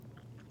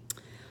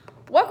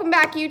Welcome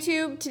back,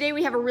 YouTube. Today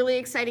we have a really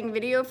exciting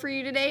video for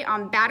you today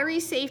on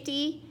battery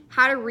safety,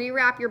 how to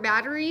rewrap your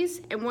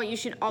batteries, and what you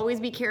should always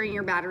be carrying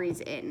your batteries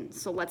in.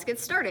 So let's get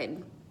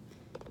started.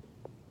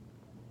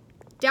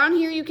 Down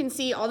here you can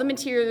see all the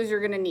materials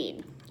you're gonna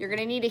need. You're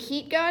gonna need a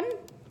heat gun,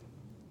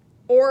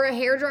 or a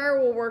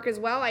hairdryer will work as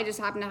well. I just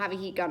happen to have a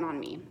heat gun on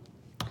me.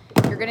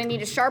 You're gonna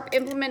need a sharp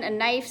implement, a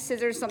knife,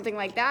 scissors, something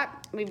like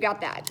that. We've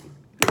got that.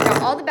 We've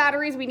got all the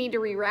batteries we need to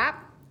rewrap.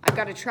 I've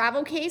got a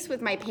travel case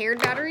with my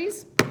paired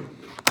batteries,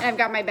 and I've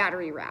got my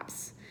battery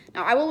wraps.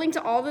 Now I will link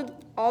to all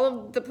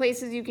of the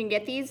places you can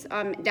get these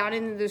down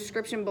in the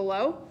description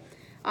below.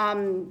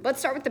 Let's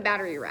start with the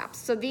battery wraps.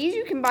 So these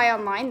you can buy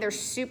online. They're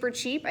super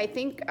cheap. I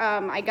think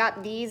I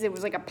got these. It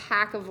was like a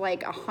pack of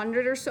like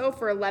 100 or so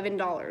for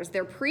 $11.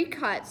 They're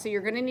pre-cut, so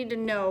you're gonna need to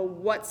know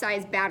what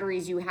size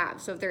batteries you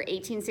have. So if they're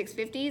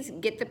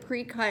 18650s, get the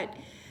pre-cut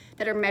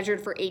that are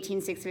measured for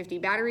 18650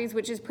 batteries,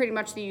 which is pretty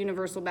much the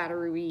universal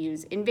battery we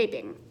use in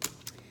vaping.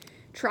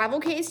 Travel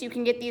case, you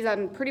can get these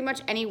on pretty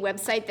much any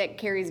website that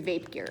carries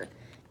vape gear.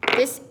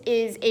 This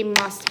is a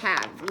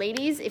must-have.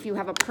 Ladies, if you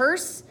have a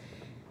purse,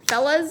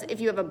 fellas, if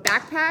you have a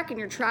backpack and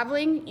you're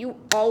traveling, you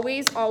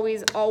always,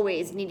 always,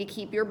 always need to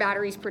keep your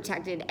batteries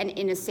protected and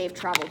in a safe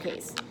travel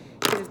case.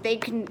 Because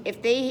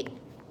if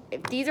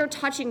these are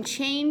touching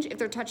change, if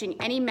they're touching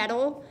any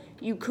metal,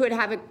 you could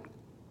have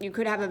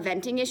a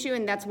venting issue,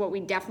 and that's what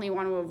we definitely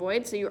want to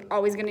avoid. So you're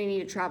always going to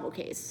need a travel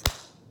case.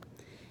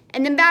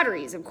 And then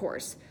batteries, of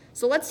course.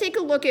 So let's take a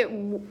look at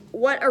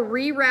what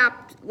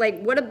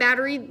a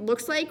battery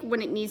looks like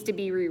when it needs to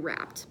be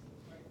rewrapped.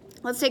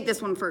 Let's take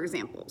this one for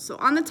example. So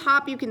on the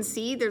top you can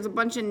see there's a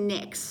bunch of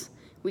nicks.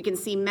 We can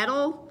see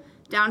metal.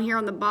 Down here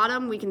on the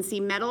bottom we can see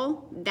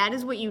metal. That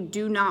is what you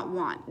do not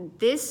want.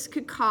 This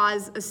could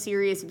cause a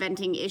serious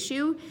venting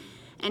issue.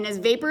 And as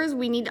vapors,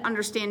 we need to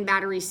understand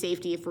battery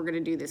safety if we're gonna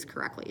do this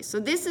correctly.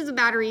 So this is a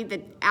battery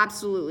that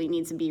absolutely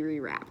needs to be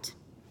rewrapped.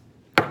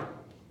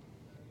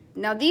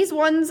 Now these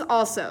ones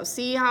also,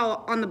 see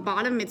how on the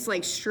bottom it's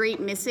like straight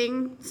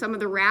missing some of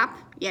the wrap?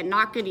 Yeah,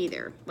 not good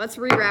either. Let's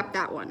rewrap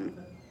that one.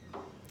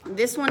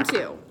 This one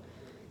too.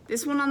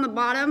 This one on the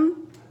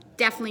bottom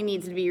definitely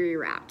needs to be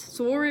rewrapped.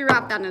 So we'll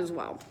rewrap that as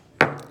well.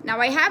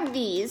 Now I have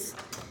these,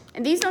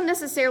 and these don't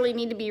necessarily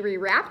need to be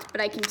rewrapped, but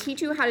I can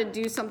teach you how to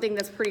do something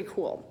that's pretty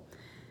cool.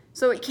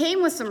 So it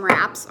came with some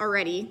wraps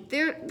already.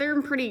 They're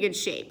in pretty good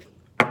shape.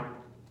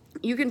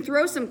 You can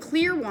throw some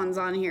clear ones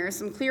on here,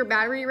 some clear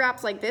battery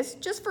wraps like this,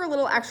 just for a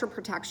little extra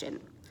protection.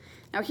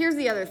 Now here's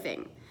the other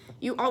thing.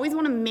 You always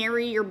want to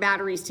marry your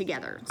batteries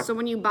together. So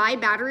when you buy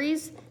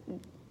batteries,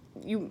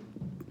 you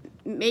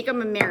make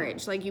them a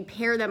marriage, like you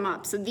pair them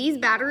up. So these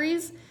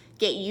batteries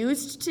get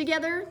used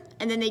together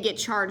and then they get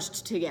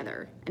charged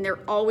together, and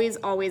they're always,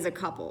 always a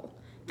couple.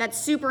 That's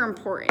super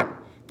important.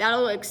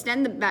 That'll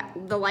extend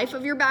the life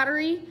of your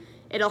battery.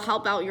 It'll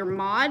help out your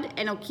mod,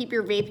 and it'll keep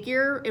your vape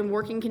gear in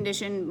working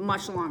condition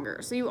much longer.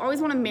 So you always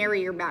want to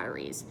marry your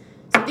batteries.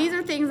 So these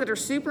are things that are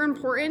super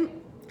important.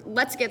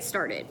 Let's get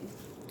started.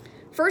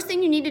 First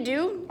thing you need to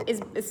do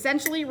is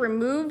essentially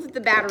remove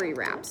the battery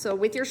wrap. So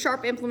with your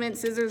sharp implement,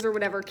 scissors or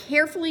whatever,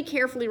 carefully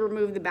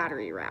remove the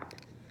battery wrap.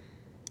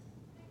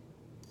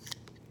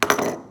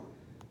 So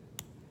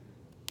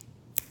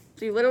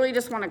you literally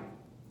just want to,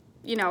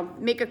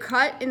 make a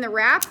cut in the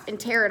wrap and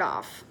tear it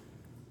off.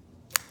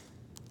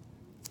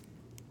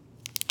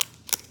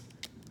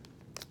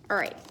 All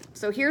right,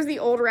 so here's the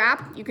old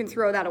wrap. You can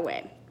throw that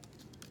away.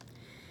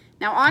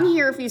 Now on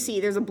here, if you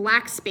see, there's a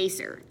black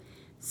spacer.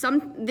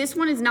 This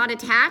one is not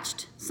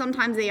attached.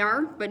 Sometimes they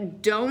are,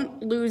 but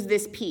don't lose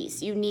this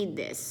piece. You need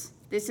this.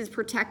 This is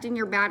protecting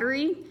your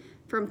battery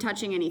from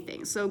touching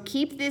anything. So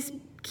keep this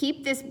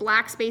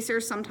black spacer.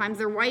 Sometimes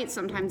they're white,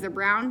 sometimes they're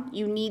brown.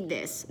 You need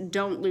this.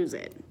 Don't lose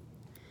it.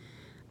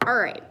 All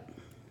right,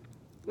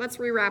 let's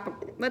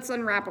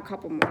unwrap a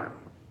couple more.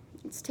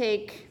 We'll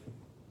take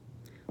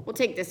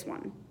this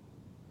one.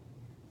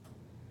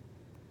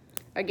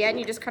 Again,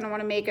 you just kind of want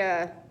to make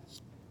a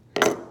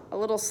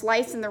little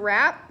slice in the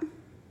wrap.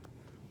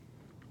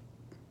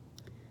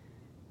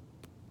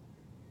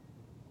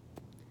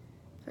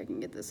 If I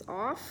can get this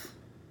off.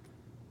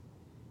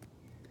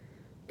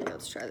 Okay,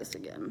 let's try this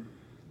again.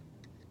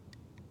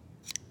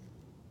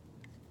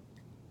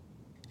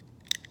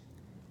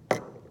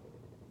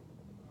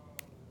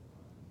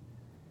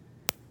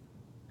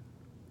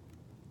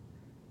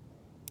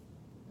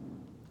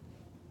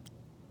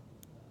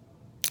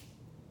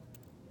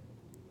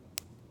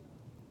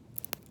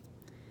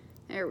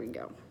 There we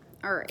go.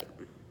 All right,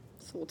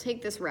 so we'll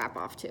take this wrap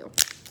off too.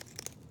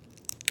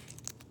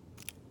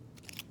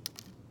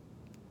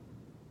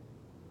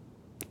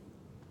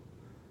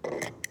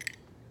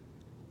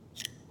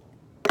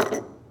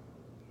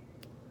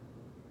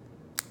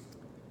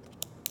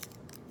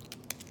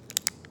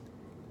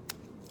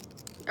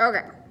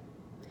 Okay,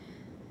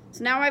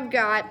 so now I've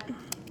got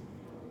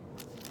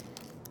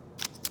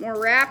more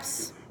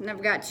wraps, and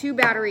I've got two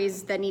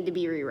batteries that need to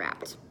be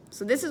rewrapped.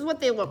 So this is what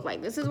they look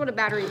like. This is what a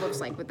battery looks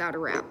like without a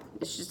wrap.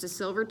 It's just a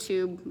silver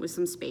tube with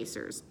some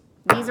spacers.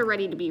 These are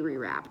ready to be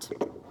rewrapped.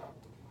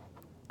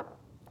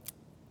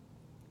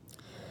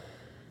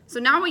 So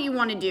now what you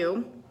want to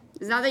do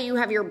is, now that you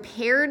have your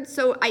paired,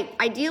 so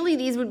ideally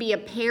these would be a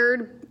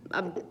paired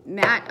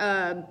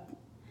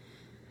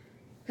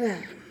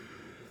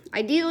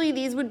ideally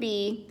these would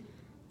be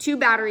 2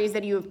 batteries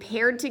that you have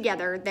paired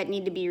together that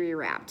need to be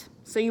rewrapped.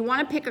 So you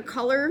want to pick a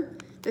color,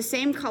 the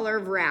same color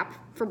of wrap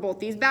for both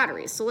these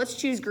batteries. So let's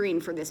choose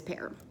green for this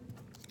pair.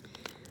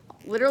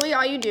 Literally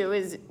all you do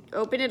is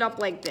open it up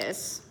like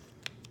this.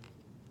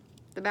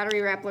 The battery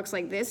wrap looks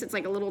like this. It's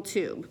like a little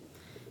tube.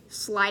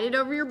 Slide it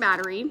over your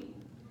battery.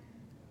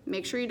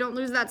 Make sure you don't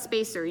lose that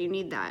spacer. You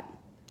need that.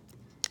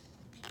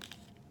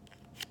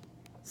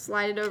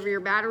 Slide it over your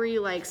battery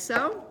like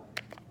so.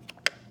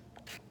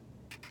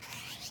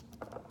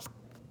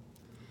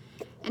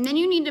 And then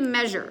you need to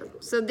measure.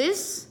 So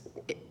this,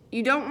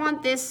 you don't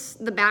want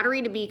the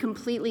battery to be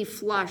completely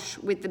flush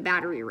with the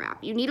battery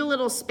wrap. You need a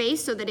little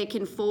space so that it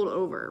can fold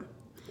over.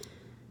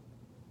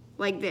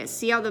 Like this.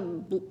 See how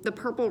the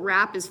purple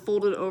wrap is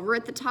folded over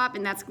at the top,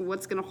 and that's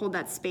what's gonna hold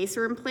that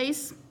spacer in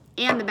place,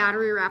 and the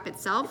battery wrap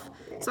itself.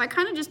 So I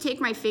kind of just take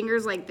my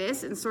fingers like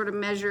this and sort of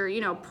measure, you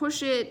know,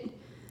 push it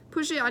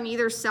on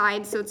either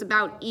side so it's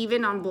about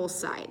even on both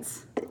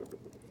sides.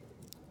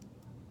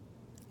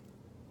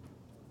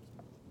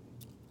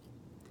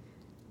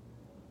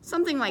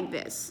 Something like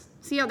this.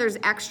 See how there's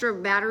extra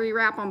battery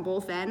wrap on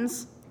both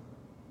ends?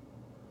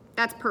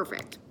 That's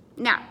perfect.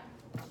 Now,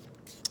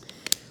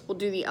 we'll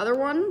do the other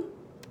one.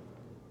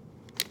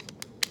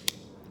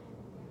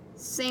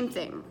 Same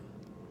thing.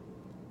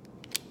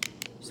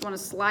 Just want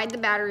to slide the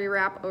battery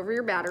wrap over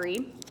your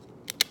battery.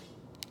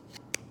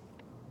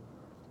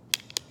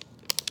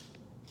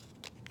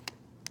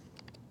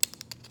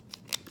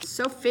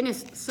 So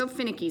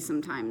finicky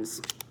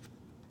sometimes.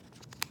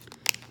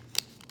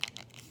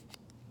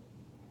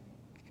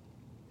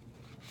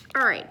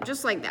 All right,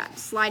 just like that.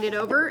 Slide it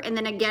over and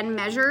then again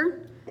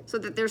measure so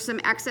that there's some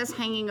excess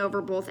hanging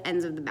over both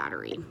ends of the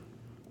battery.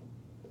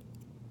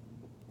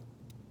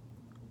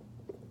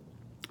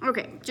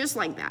 Okay, just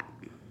like that.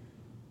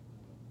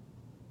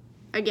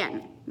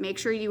 Again, make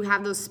sure you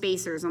have those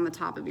spacers on the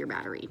top of your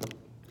battery.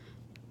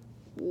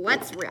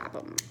 Let's wrap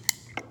them.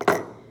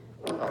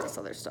 Move all this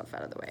other stuff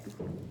out of the way.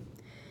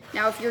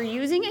 Now, if you're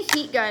using a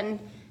heat gun,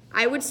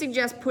 I would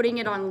suggest putting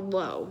it on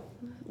low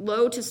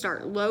to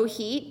start, low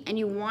heat, and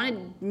you want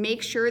to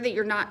make sure that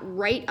you're not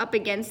right up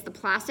against the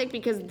plastic,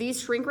 because these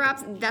shrink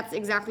wraps, that's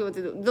exactly what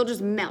they'll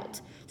just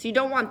melt. So you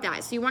don't want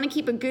that. So you want to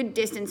keep a good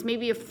distance,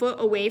 maybe a foot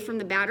away from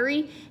the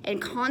battery,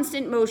 and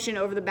constant motion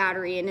over the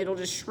battery, and it'll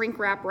just shrink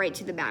wrap right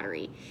to the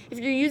battery. If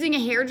you're using a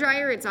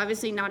hairdryer, it's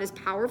obviously not as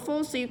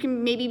powerful, so you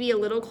can maybe be a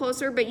little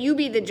closer, but you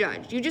be the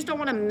judge. You just don't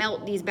want to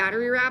melt these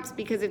battery wraps,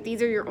 because if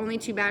these are your only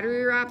 2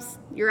 battery wraps,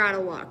 you're out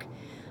of luck.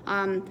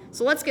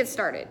 So let's get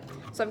started.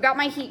 So I've got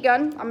my heat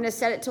gun. I'm going to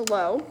set it to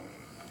low.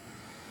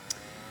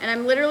 And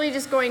I'm literally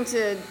just going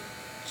to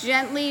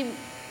gently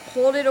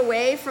hold it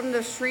away from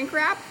the shrink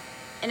wrap.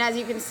 And as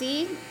you can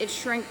see,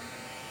 it's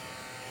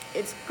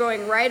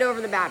going right over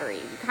the battery.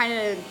 You kind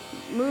of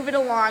move it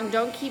along.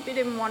 Don't keep it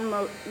in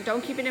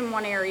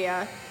one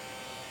area.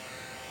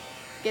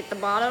 Get the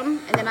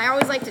bottom. And then I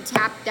always like to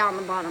tap down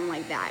the bottom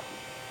like that.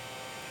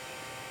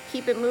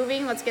 Keep it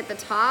moving. Let's get the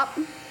top.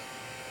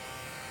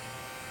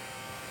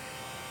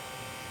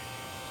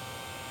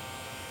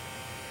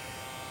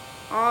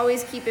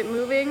 Always keep it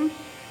moving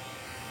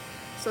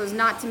so as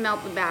not to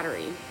melt the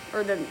battery,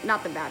 or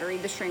not the battery,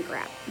 the shrink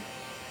wrap.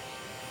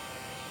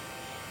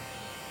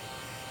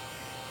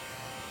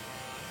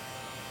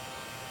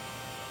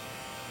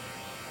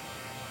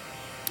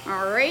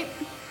 All right,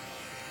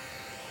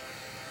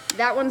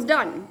 that one's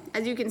done.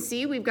 As you can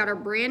see, we've got our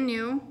brand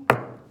new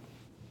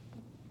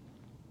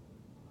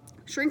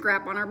shrink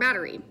wrap on our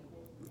battery.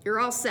 You're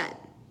all set.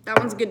 That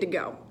one's good to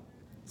go.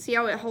 See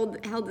how it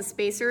held the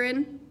spacer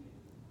in?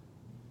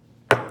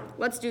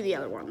 Let's do the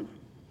other one.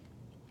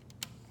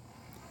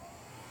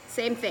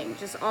 Same thing,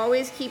 just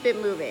always keep it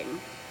moving.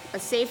 A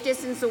safe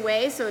distance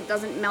away so it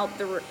doesn't melt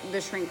the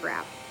shrink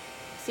wrap.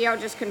 See how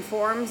it just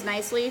conforms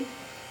nicely?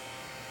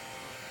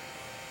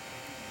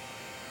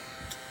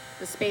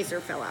 The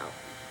spacer fell out.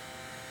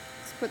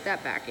 Let's put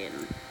that back in.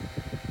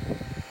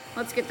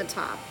 Let's get the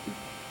top.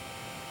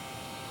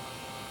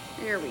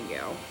 There we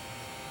go.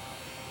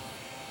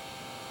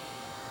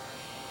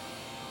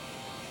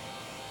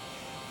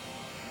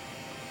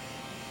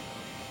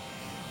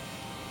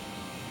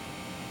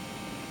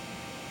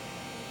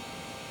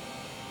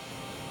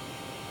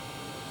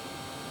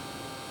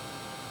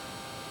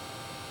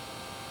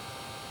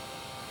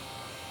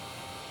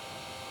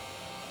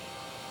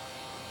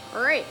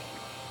 All right,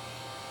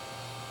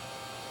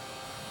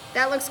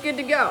 that looks good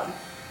to go.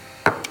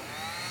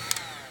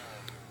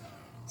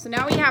 So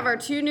now we have our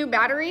 2 new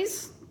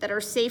batteries that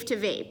are safe to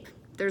vape.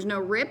 There's no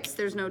rips,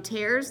 there's no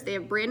tears. They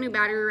have brand new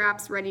battery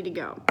wraps ready to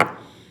go.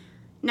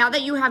 Now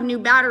that you have new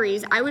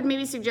batteries, I would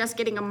maybe suggest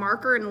getting a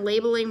marker and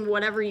labeling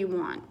whatever you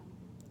want.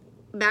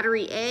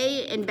 Battery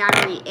A and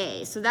battery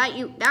A. So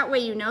that way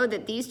you know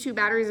that these 2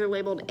 batteries are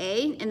labeled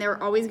A, and they're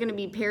always going to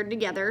be paired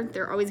together,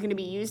 they're always going to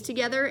be used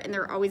together, and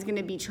they're always going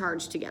to be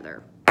charged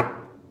together.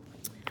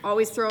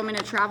 Always throw them in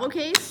a travel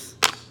case.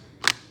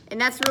 And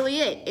that's really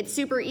it. It's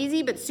super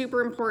easy, but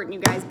super important, you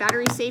guys.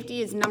 Battery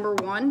safety is number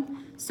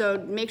one.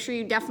 So make sure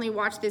you definitely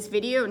watch this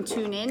video and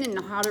tune in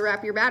and how to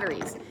wrap your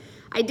batteries.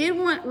 I did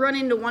run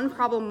into one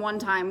problem one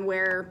time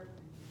where,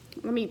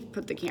 let me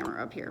put the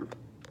camera up here.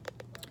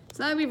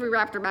 So now that we've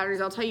rewrapped our batteries,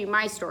 I'll tell you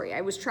my story.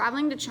 I was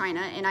traveling to China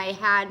and I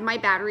had my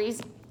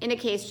batteries in a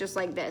case just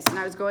like this, and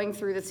I was going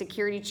through the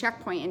security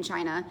checkpoint in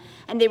China,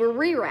 and they were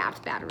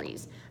rewrapped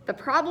batteries. The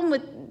problem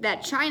with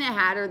that China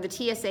had, or the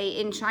TSA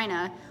in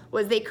China,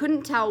 was they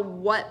couldn't tell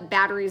what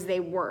batteries they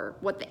were,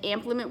 what the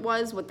amp limit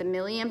was, what the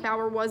milliamp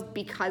hour was,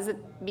 because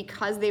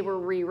they were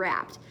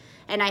rewrapped.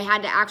 And I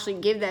had to actually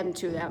give them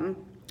to them,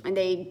 and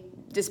they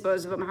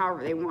dispose of them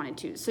however they wanted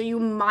to. So you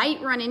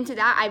might run into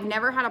that. I've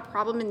never had a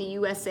problem in the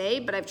USA,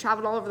 but I've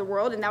traveled all over the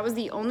world, and that was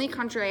the only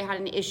country I had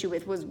an issue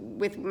with, was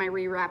with my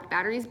rewrapped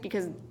batteries,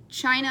 because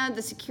China,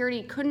 the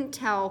security couldn't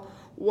tell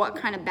what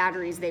kind of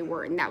batteries they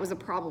were, and that was a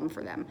problem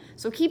for them.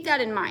 So keep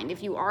that in mind.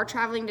 If you are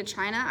traveling to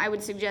China, I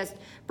would suggest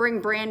bring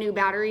brand new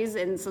batteries,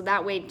 and so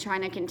that way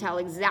China can tell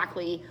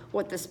exactly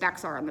what the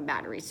specs are on the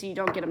batteries, so you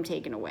don't get them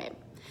taken away.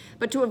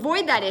 But to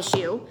avoid that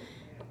issue,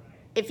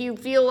 if you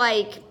feel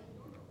like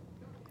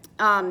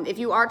if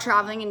you are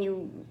traveling and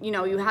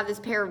you have this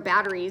pair of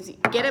batteries,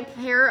 get a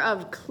pair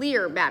of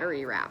clear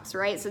battery wraps,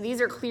 right? So these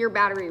are clear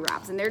battery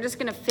wraps, and they're just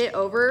gonna fit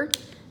over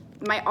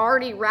my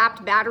already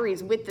wrapped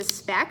batteries with the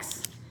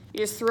specs. You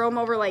just throw them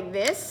over like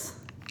this,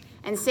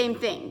 and same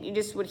thing. You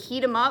just would heat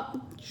them up,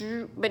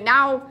 but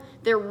now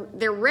they're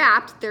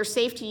wrapped, they're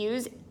safe to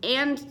use,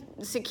 and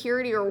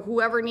security or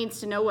whoever needs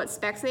to know what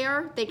specs they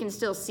are, they can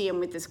still see them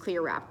with this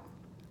clear wrap,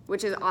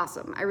 which is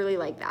awesome. I really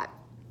like that.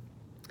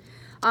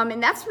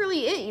 And that's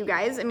really it, you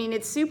guys. I mean,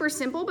 it's super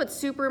simple, but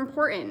super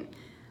important.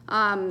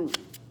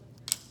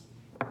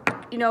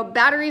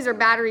 Batteries are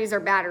batteries are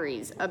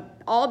batteries.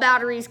 All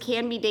batteries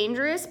can be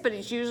dangerous, but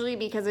it's usually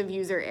because of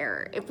user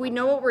error. If we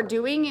know what we're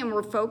doing and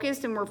we're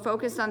focused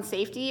on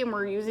safety and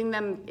we're using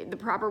them the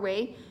proper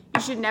way,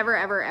 you should never,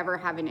 ever, ever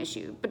have an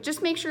issue. But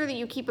just make sure that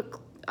you keep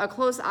a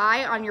close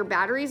eye on your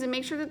batteries and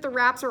make sure that the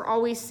wraps are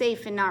always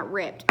safe and not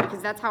ripped,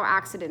 because that's how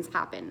accidents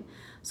happen.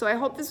 So I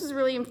hope this was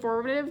really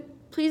informative.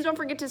 Please don't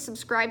forget to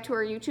subscribe to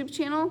our YouTube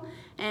channel,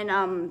 and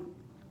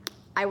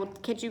I will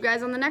catch you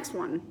guys on the next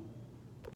one.